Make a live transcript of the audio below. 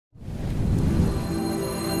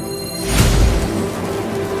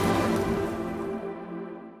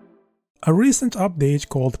A recent update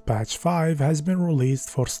called Patch 5 has been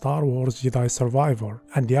released for Star Wars Jedi Survivor,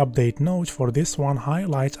 and the update note for this one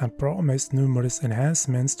highlights and promised numerous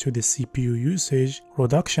enhancements to the CPU usage,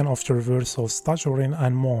 reduction of traversal stuttering,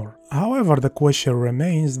 and more. However, the question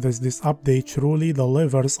remains, does this update truly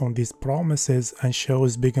delivers on these promises and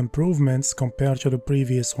shows big improvements compared to the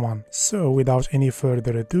previous one? So without any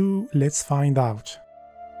further ado, let's find out.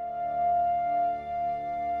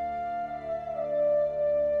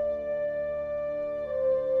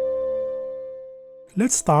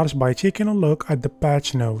 Let's start by taking a look at the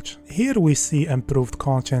patch note. Here we see improved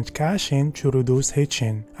content caching to reduce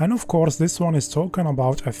hitching, and of course this one is talking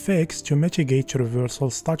about a fix to mitigate traversal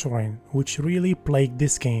stuttering, which really plagued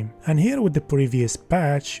this game. And here with the previous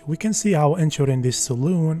patch, we can see how entering this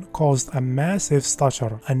saloon caused a massive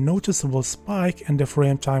stutter, a noticeable spike in the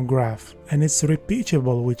frame time graph. And it's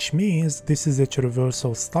repeatable, which means this is a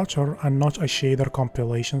traversal stutter and not a shader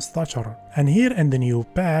compilation stutter. And here in the new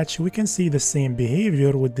patch, we can see the same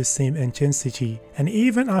behavior with the same intensity. And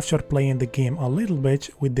even after playing the game a little bit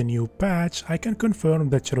with the new patch, I can confirm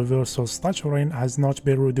that traversal stuttering has not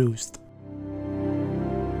been reduced.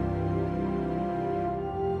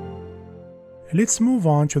 Let's move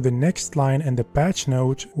on to the next line in the patch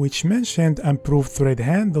note, which mentioned improved thread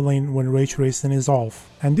handling when ray tracing is off.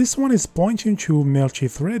 And this one is pointing to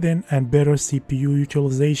multi-threading and better CPU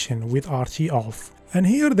utilization with RT off. And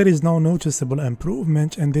here there is no noticeable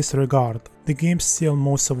improvement in this regard. The game still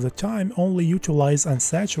most of the time only utilizes and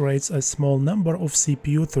saturates a small number of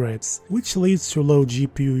CPU threads, which leads to low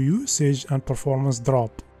GPU usage and performance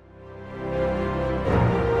drop.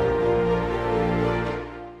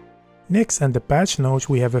 Next in the patch note,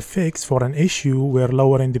 we have a fix for an issue where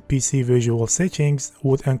lowering the PC visual settings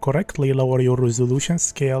would incorrectly lower your resolution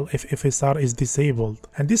scale if FSR is disabled.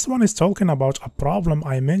 And this one is talking about a problem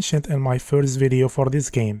I mentioned in my first video for this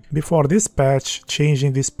game. Before this patch,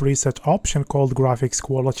 changing this preset option called graphics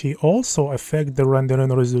quality also affect the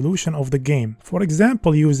rendering resolution of the game. For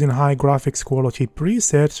example, using high graphics quality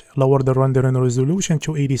preset lower the rendering resolution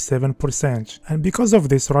to 87%. And because of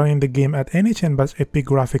this, running the game at anything but epic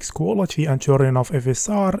graphics quality and turning off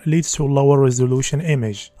FSR leads to lower resolution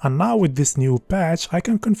image. And now with this new patch, I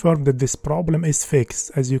can confirm that this problem is fixed,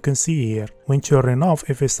 as you can see here, when turning off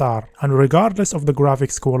FSR. And regardless of the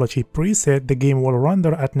graphics quality preset, the game will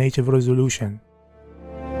render at native resolution.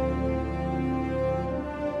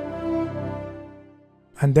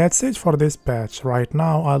 And that's it for this patch. Right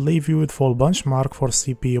now I'll leave you with full benchmark for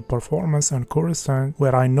CPU performance on Coruscant,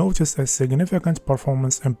 where I noticed a significant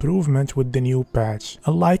performance improvement with the new patch,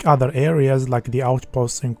 unlike other areas like the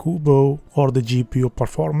outposts in Koboh or the GPU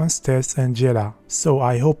performance tests in Jedha. So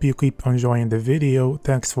I hope you keep enjoying the video,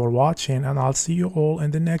 thanks for watching, and I'll see you all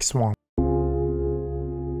in the next one.